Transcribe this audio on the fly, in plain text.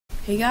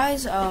Hey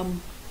guys, the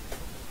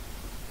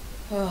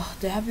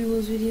Happy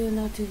Wheels video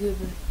not too good,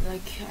 but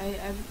like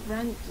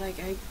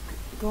I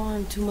go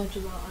on too much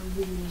about on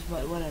videos,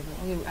 but whatever.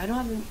 Okay, I don't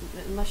have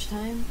much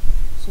time,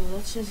 so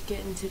let's just get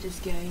into this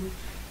game.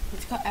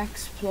 It's called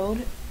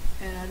Axeplode,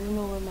 and I don't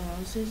know where my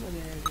mouse is. Okay,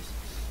 there it is.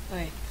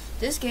 Okay,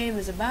 this game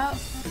is about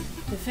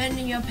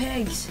defending your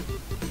pigs,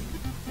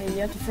 and you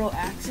have to throw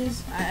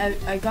axes.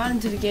 I got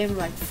into the game in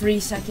like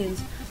 3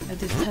 seconds. I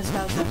just test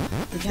out the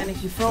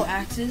mechanics. You throw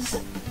axes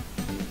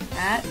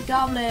at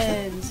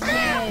goblins.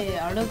 Yay!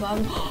 Are the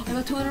goblins? I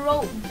got 2 in a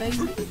row,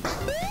 baby.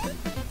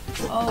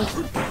 Oh.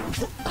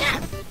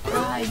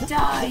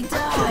 Die.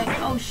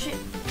 Oh shit.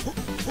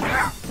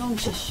 Don't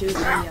just shoot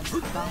me,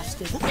 you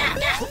bastard.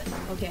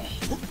 Okay.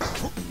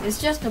 It's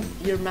just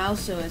your mouse,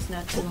 so it's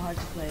not too hard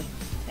to play.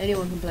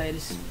 Anyone can play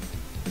this.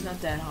 It's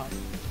not that hard.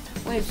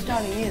 Wait, it's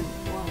starting in.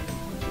 Wow.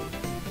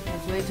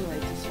 That's way too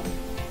late to start.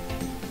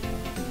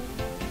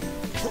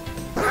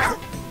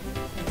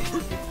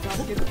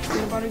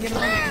 Get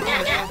away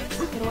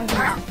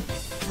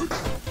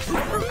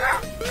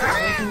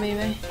from me,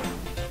 man.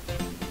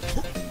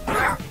 I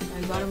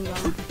got him. The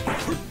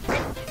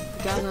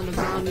guys on the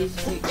ground needs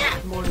to take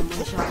more than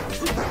 1 shot.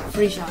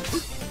 3 shots.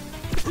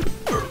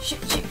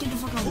 Shit, get the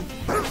fuck out of me.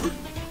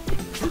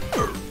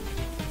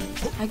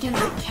 I can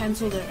like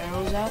cancel their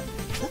arrows out.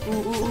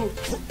 Ooh.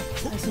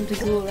 That's something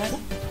cool, right?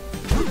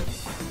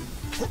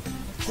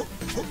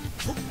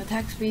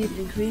 Attack speed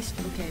increased.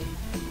 Okay.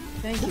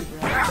 Thank you, bro.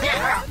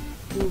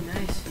 Ooh,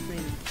 nice.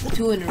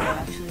 2 in a row,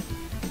 actually.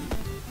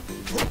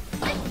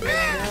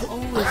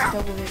 Oh, it's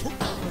double hit.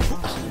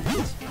 Oh,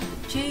 nice.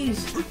 Jeez.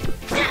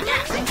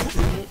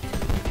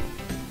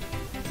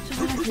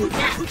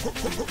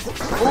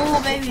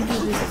 Oh, baby, dude,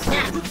 this is so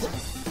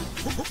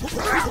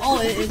awesome. Oh,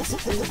 it's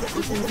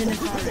infinite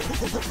fire rate.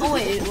 Oh,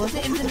 wait, was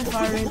it infinite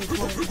fire rate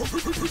before?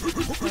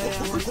 Wait, I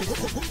want this.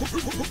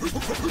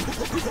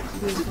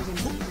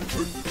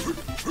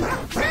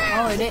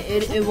 Oh,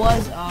 it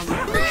was,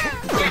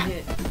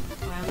 hit.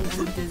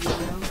 I'm dizzy,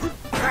 bro.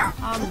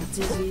 I'm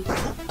dizzy.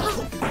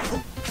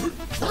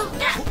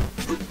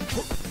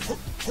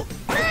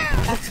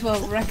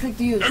 Axeplode, right click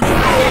to use.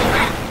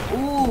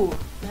 Ooh,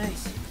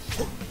 nice.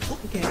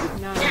 Okay,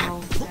 now I know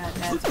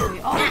that's okay.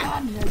 Oh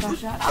god, I got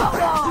shot. Oh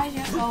no, I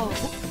just, oh.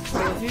 So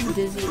if you're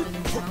dizzy, it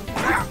doesn't count.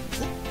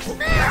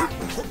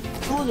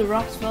 Oh, the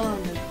rocks fell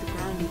on the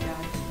ground, you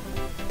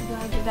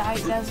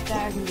guys. That's that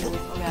I can deal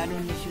with. Okay, I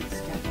don't need to shoot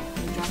this guy.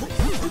 Drop it.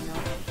 Oh, no.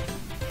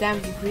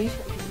 Damage increased.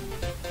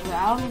 Okay,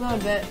 I'm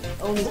gonna bet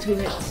only 2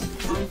 hits.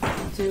 1,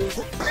 2. It's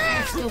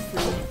still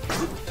free.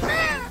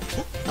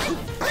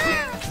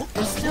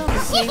 It's still the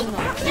same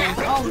like things.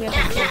 Oh, we have to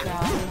check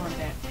out. I don't want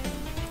that.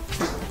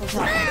 What's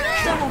up?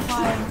 Double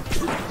fire.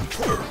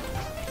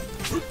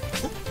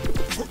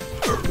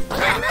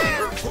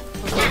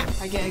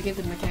 Okay, I get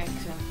the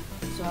mechanics now.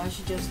 So I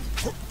should just.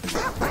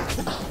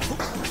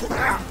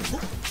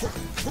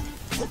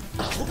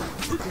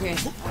 Okay.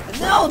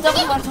 No,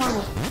 double fire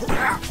tornado.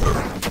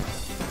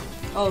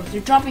 Oh,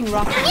 you're dropping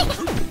rocks.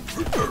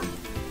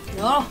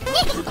 No!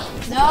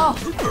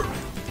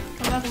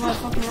 Come back to my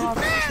fucking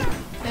rocks.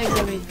 Thanks,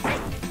 I mean.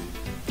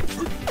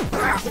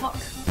 Fuck.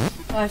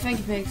 Oh, thank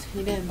you, pigs.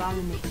 You didn't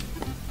bother me.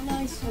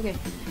 Nice. Okay.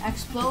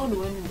 Axeplode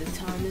when the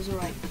time is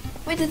right.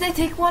 Wait, did they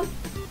take one?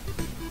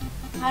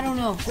 I don't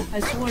know. I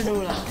swore there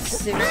were like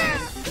 6.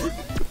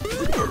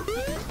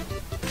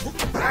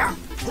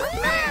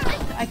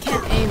 I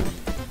can't aim.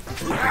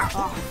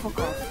 Oh, fuck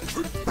off.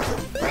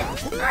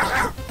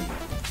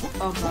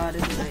 Oh god,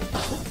 it's night.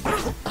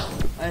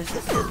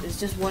 It's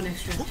just one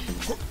extra.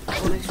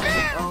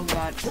 Oh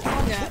god.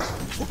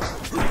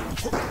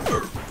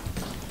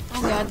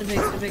 Oh god, the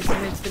pigs.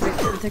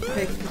 Protect the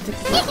pigs.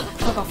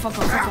 Fuck off.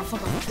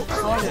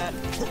 Oh god.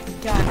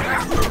 God.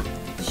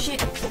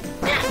 Shit.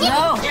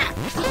 No!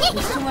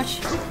 There's too much.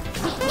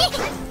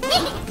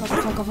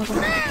 Fuck off.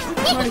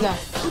 Swear to god.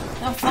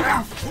 No, fuck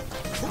off.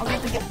 I'll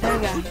get the guy. There we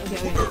go.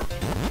 Okay.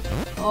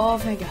 Oh,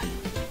 thank god.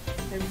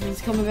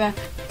 Everything's coming back.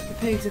 The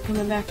pigs are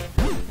coming back.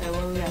 Wait,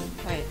 what do we got?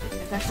 Wait,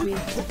 attack speed.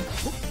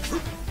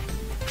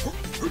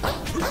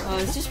 Oh,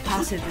 it's just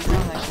passive. It's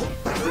not like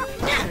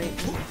straight.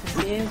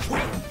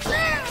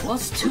 Oh,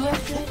 it's 2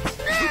 extra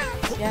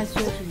hits? Yeah, it's 2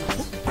 extra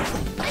hits.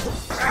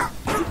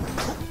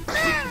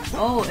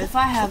 Oh, if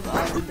I have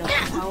the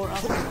power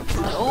up.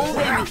 Oh,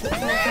 baby! So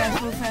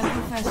fast.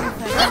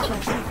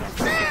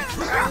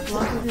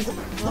 Look at this.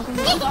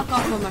 Fuck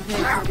off with my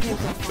pigs. My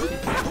pigs are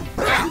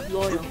fucking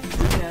loyal.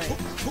 Okay.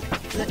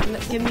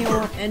 Give me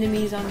your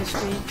enemies on the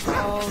screen.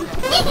 Oh,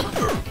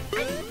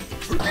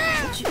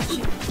 God.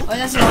 Shit. Oh,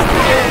 that's it.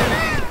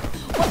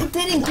 What? It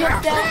didn't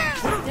get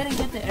that? Didn't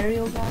get the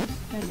aerial, guys?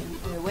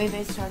 Okay, wave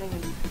 8 starting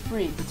in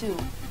 3, 2,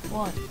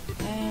 1,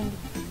 and...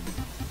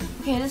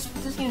 Okay, this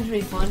game is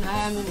really fun. I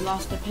haven't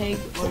lost a pig,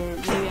 or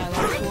maybe I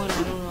lost one, I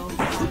don't know.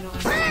 I don't know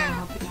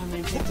how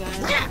many pigs I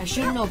have. I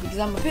should know because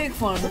I'm a pig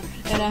farmer,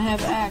 and I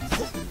have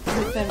axes to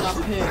defend my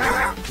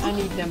pigs. I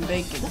need them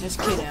bacon. Just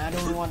kidding, I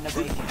don't want the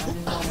bacon. I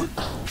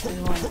just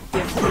want to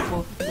give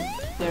people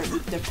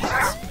their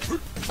pets.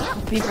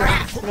 People,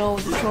 you know,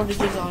 the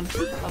shortages on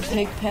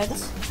pig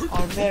pets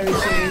are very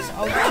serious.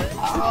 Oh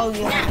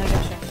yeah, I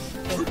got shot.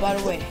 But by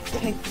the way,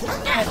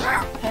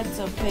 pets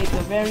of pig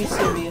are very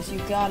serious. You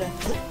gotta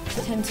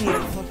tend to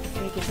your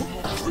freaking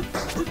pets.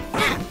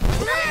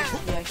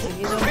 Yeah, if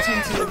you don't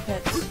tend to your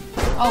pets,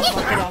 oh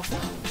fuck it off.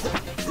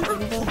 If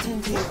you don't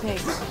tend to your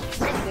pigs,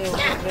 they'll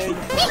get very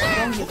depressed.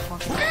 Don't get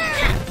fucking.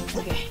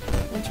 Okay,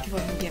 don't you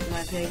fucking get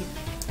my pig.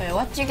 Okay,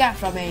 what you got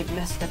from me,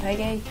 Mr.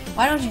 Piggy?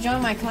 Why don't you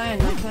join my clan?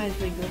 My clan's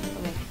pretty good.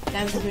 Okay,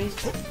 damage increase.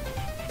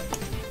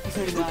 I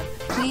swear to God,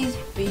 please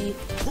be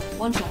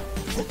one shot.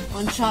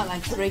 One shot,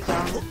 like break the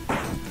armor.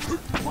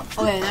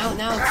 Okay,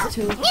 now it's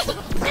two.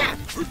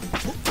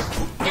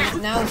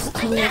 Now it's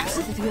 2 hits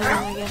to kill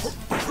them, I guess.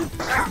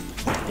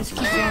 Just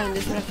keep going in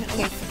this direction.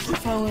 Okay, keep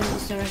following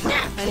this direction.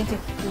 I need to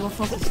be more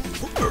focused.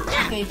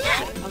 Okay,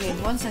 okay.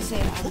 Once I say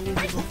it, I'm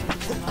gonna be more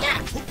focused.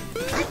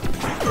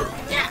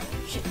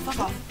 Shit, fuck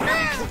off.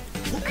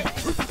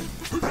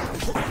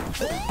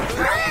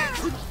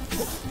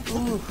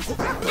 Ooh,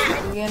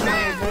 we're getting on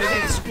a very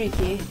good streak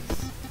here.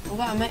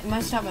 I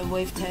might stop at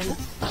wave 10. Sorry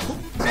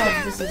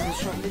if this is a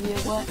short video,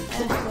 but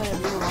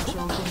whatever, we'll watch it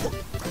all thing.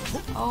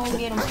 Oh,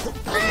 get him. Get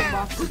the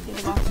box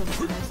of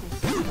niceness.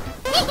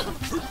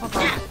 Fuck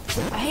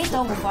off. I hate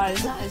double fire.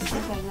 It's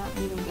like not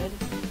even good.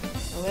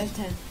 Oh, wave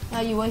 10.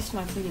 Now you waste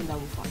my freaking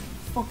double fire.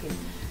 Fucking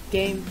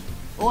game.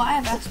 Oh, I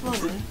have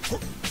Axeplode, man.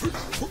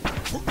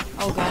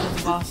 Oh god,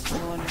 it's a boss. No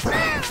wonder.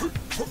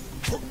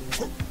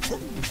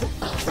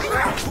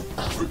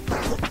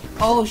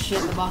 Oh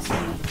shit, the boss is me.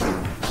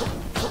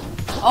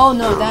 Oh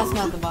no, that's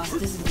not the boss.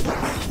 This is the boss.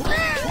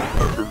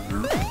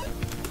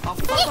 Oh,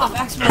 fuck off,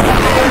 Axeplode.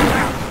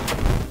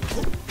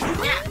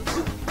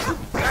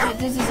 Shit,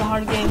 this is a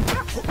hard game.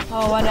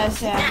 Oh, what did I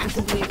say? I have to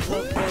complete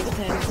wave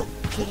 10.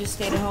 Should just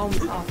stayed at home.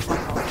 Oh, fuck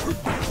off.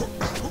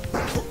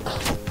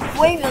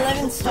 Wave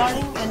 11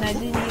 starting, and I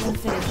didn't even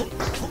finish it.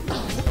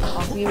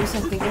 Oh, give me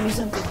something, give me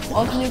something.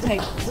 Oh, new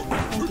paper.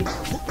 Thank you.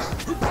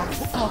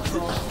 Oh,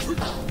 fuck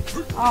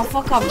off. Oh,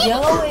 fuck off.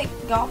 Yellow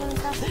goblins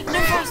now? No,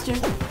 faster.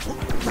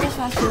 Just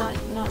faster,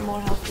 not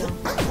more health though.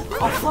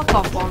 Oh, fuck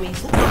off,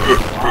 bombies.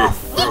 Oh,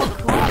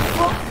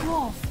 fuck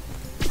off.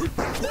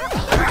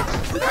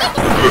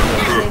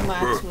 Save my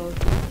Axeplode.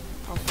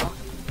 Oh, fuck.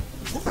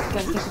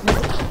 Gotta take a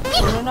minute.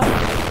 No.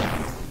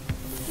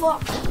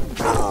 Fuck.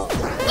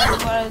 This is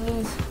where I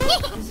lose.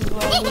 This is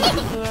where I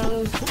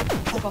lose.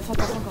 Fuck off. Fuck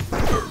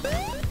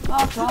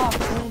off,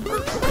 man.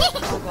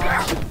 Oh,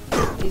 God.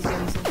 Please give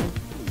me something.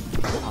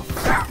 Oh,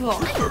 fuck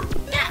off.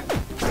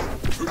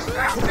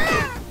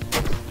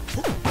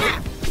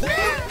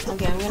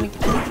 Okay, I need to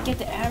get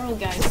the arrow,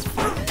 guys.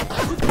 Fuck.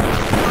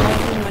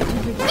 My 2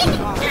 big ones.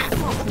 Oh,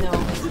 fuck no.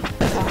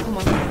 Oh, come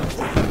on.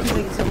 2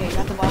 big, it's okay.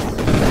 Got the boss.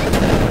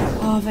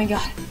 Oh, thank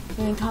God.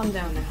 Then calm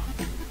down now.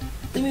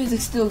 The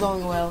music's still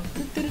going well.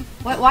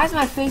 Why is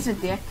my face a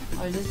dick?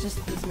 Or is this just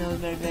his nose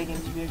very big and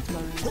his beard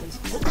colored in his face?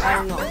 I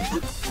don't know. I'm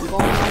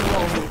going on the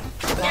roll here.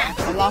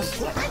 I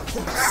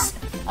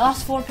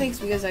lost 4 pigs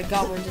because I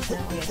got one just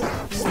now. Okay,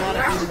 this is not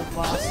even a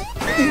boss.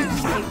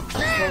 Just keep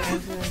going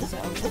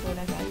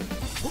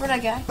for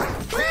that guy. Oh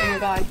my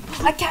god.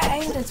 I can't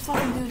aim this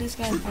fucking dude. This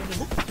guy's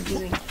fucking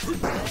using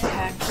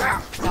hacks,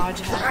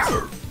 dodge hacks.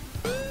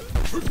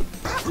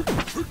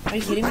 Are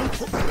you kidding me?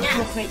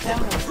 Kill crate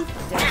down or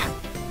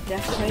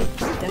death crate,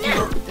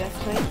 death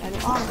crate, and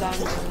oh god.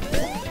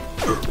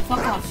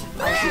 Fuck off,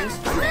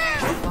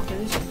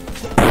 fuckers.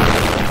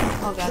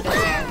 Oh god,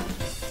 that's bad.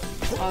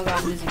 Oh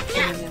god, this is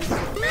amazing.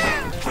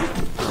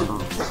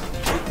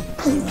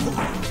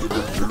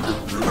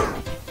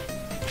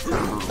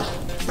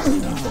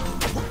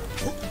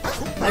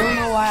 I don't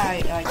know why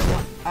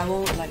I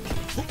won't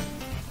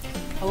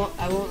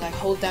like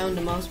hold down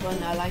the mouse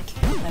button. I like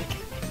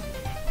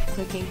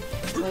clicking.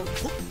 Well,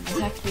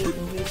 attack speed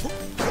increase.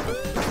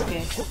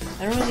 Okay,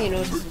 I don't really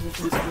notice the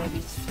difference. Maybe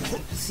it's like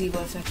a placebo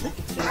effect, like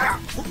it's fake.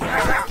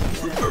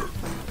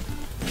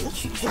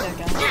 Shoot that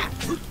guy.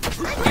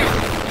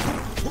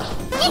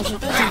 Oh shit,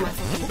 don't take my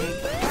fucking pig.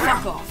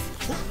 Fuck off.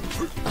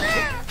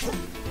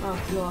 Oh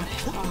god.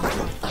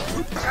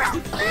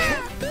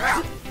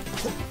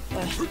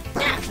 But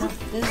no,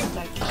 this is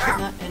like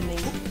not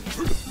ending.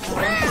 I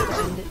want us to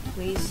end it,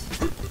 please.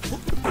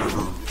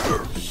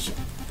 Shit.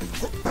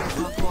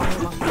 Oh,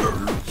 come on.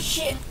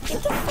 Shit! Get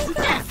the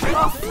fuck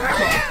off!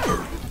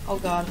 Oh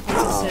god,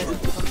 what's it said?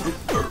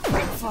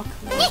 Okay. Fuck.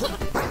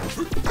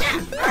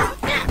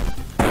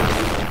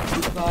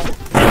 Oh god.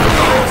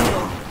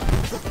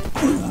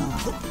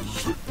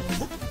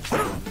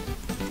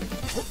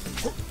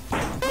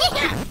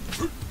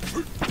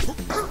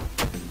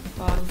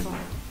 God, I'm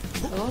fucked.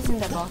 What was in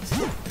that box?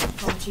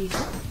 Oh jeez.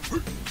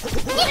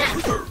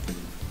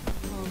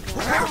 Oh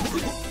god.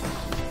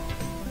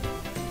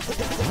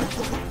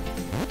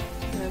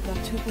 I've got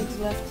 2 pigs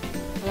left.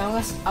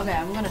 Okay,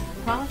 I'm gonna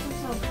promise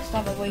myself to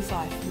stop at wave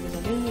 5 because I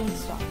really need to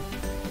stop.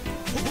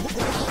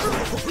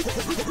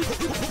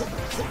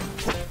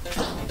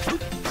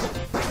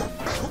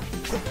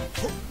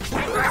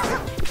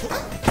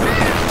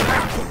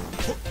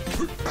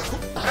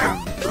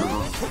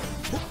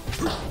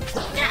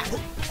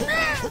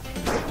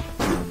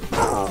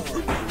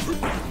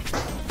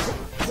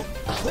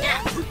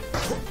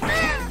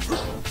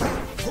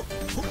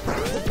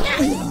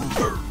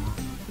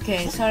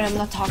 Okay, sorry, I'm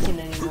not talking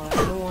anymore. I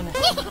don't wanna.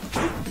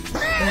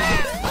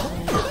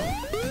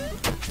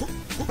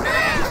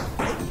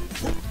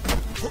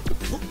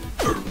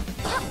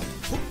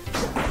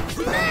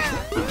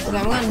 Okay,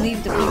 I'm gonna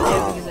leave the picture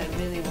because I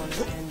really want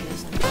to end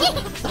this.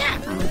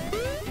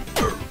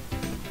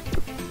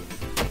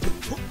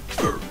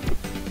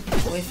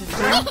 Wait for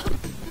 3.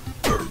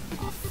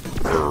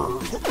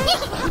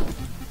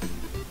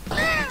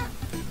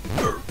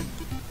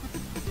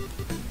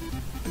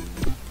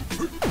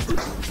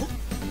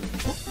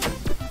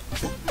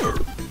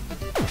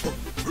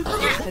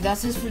 But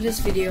that's it for this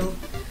video.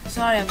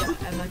 Sorry I've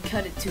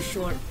cut it too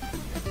short.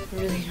 I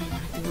really don't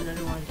want to do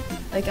another one.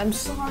 Like, I'm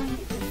sorry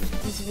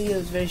if this video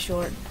is very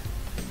short.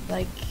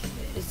 Like,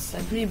 it's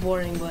like pretty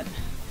boring, but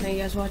thank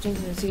you guys for watching,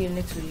 and I'll see you in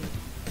the next video.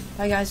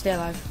 Bye guys, stay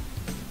alive.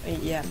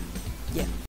 Yeah.